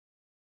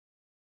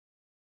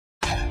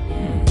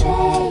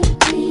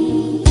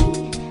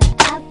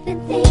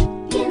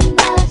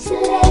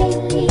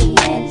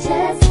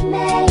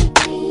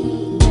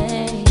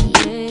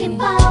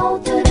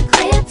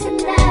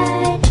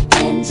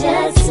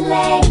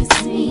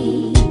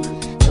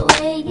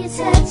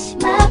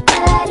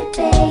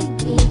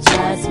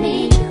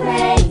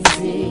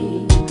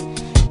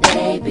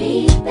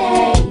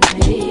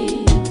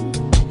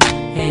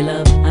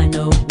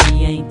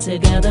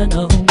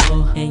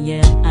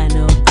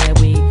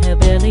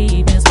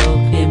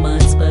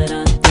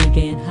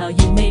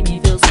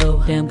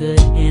damn good,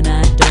 and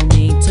I don't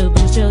mean to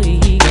boost your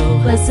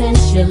ego, but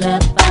since you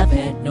left, I've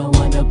had no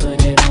one to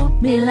put it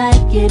on me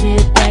like you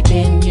did back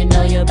then. You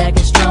know your back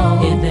is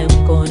strong. In them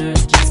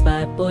corners, just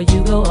fight, boy,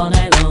 you go all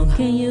night long.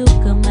 Can you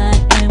come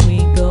out and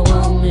we go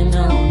on and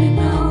on and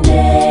on?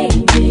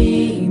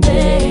 Baby,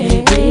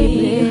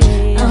 baby,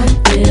 I'm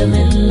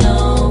feeling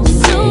lonely.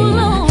 So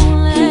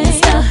lonely. Can you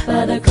stop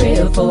by the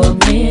crib for a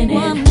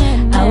minute?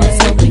 I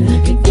was hoping you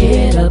could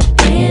get up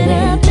in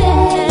it.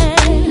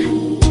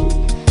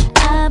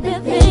 I've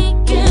been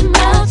thinking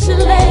about you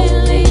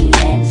lately,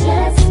 and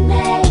just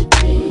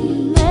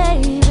maybe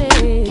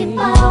can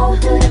fall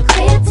to the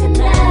crib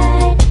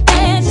tonight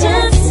and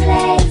just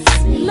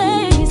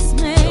lace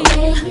me. The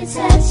way you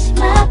touch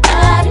my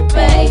body,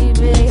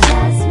 baby,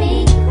 drives me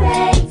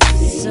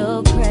crazy,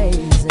 so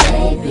crazy,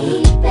 baby.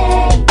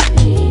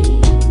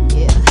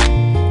 Yeah.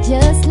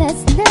 Just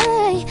last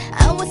night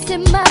I was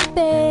in my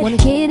bed, wanna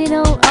get it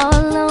on all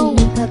alone.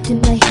 You popped in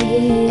my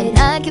head, and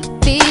I can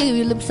feel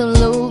your lips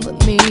all over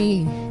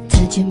me,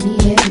 touching me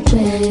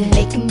everywhere,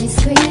 making me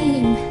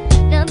scream.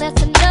 Now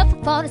that's enough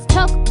of all this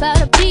talk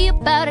about it, be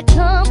about it.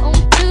 Come on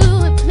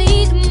through and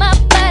please my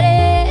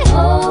body.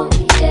 Oh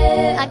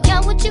yeah, I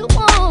got what you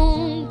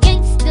want,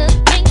 gangsta,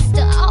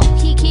 gangsta. Oh,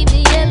 he keep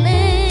me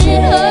yelling.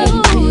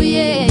 Oh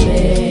yeah,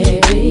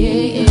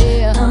 baby,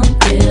 yeah. I'm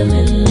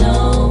feeling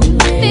lonely,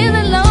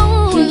 feeling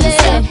lonely. Can you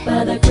stop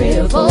by the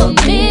crib for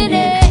a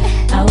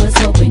minute? I was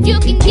hoping you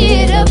can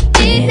get up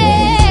in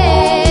it.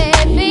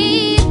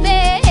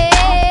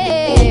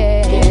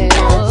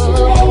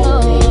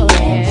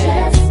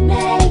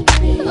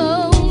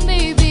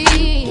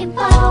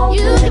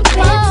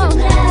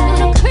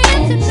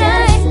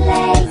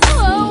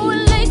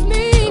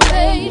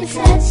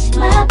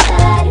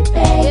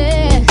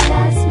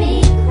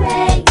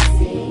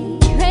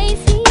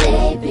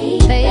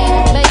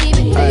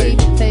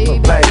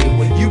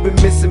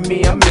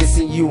 I'm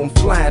missing you, I'm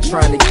flying,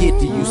 trying to get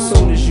to you.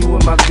 Soon as you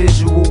in my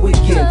visual, we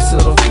get to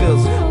the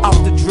feels.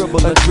 Off the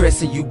dribble,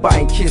 undressing you,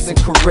 biting, kissing,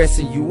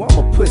 caressing you. I'm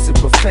a pussy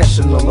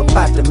professional,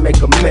 about to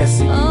make a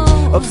mess of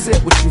you.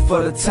 Upset with you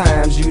for the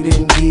times you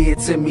didn't give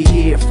to me,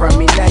 hear from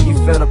me. Now you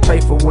finna pay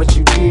for what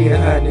you did,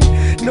 honey.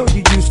 Know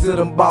you used to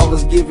them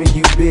ballers giving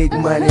you big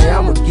money.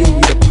 I'ma give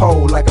you the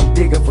pole like I'm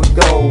digging for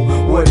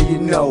gold. What do you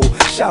know?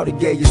 Shawty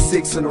gave you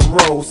 6 in a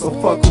row. So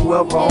fuck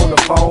whoever on the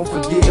phone,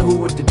 forget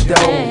who at the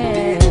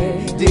door.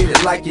 Did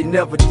it like you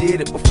never did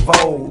it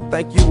before.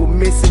 Think you were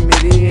missing me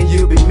then,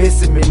 you'll be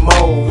missing me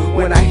more.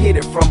 When I hit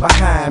it from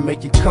behind,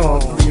 make you come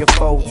 3 or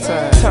 4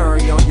 times.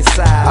 Turn you on your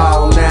side,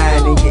 all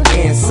 9 in your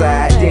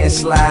inside. Then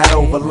slide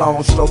over,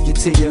 long stroke you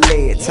till your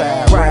leg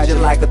tired. Ride you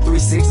like a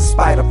 360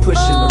 spider pushing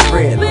the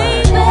red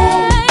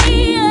line.